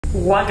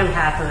What gonna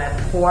happen? I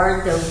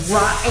pour the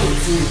raw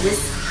eggs in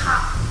this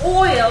hot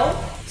oil.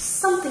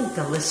 Something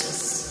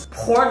delicious.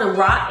 Pour the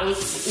raw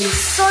eggs in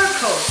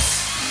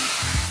circles.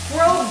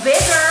 Grow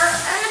bigger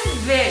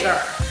and bigger.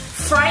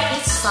 Fry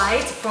each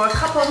side for a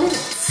couple of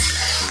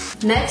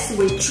minutes. Next,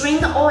 we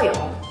drain the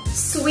oil.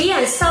 Sweet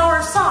and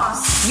sour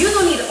sauce. You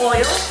don't need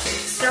oil.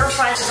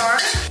 Stir-fried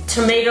garlic,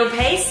 tomato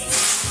paste,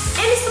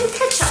 and some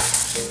ketchup.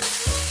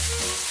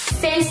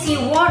 Fancy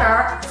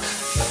water.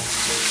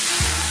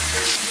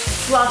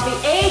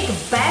 Fluffy egg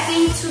back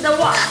into the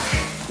wok.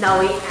 Now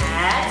we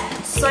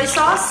add soy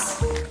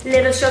sauce,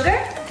 little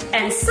sugar,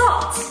 and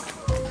salt.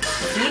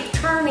 Keep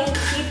turning,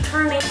 keep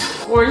turning.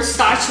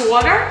 Cornstarch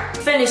water.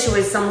 Finish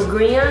with some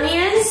green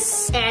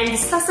onions and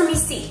sesame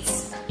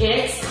seeds.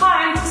 It's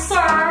time to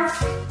serve.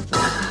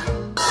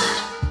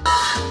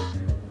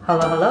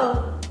 Hello,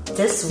 hello.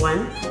 This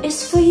one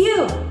is for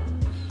you.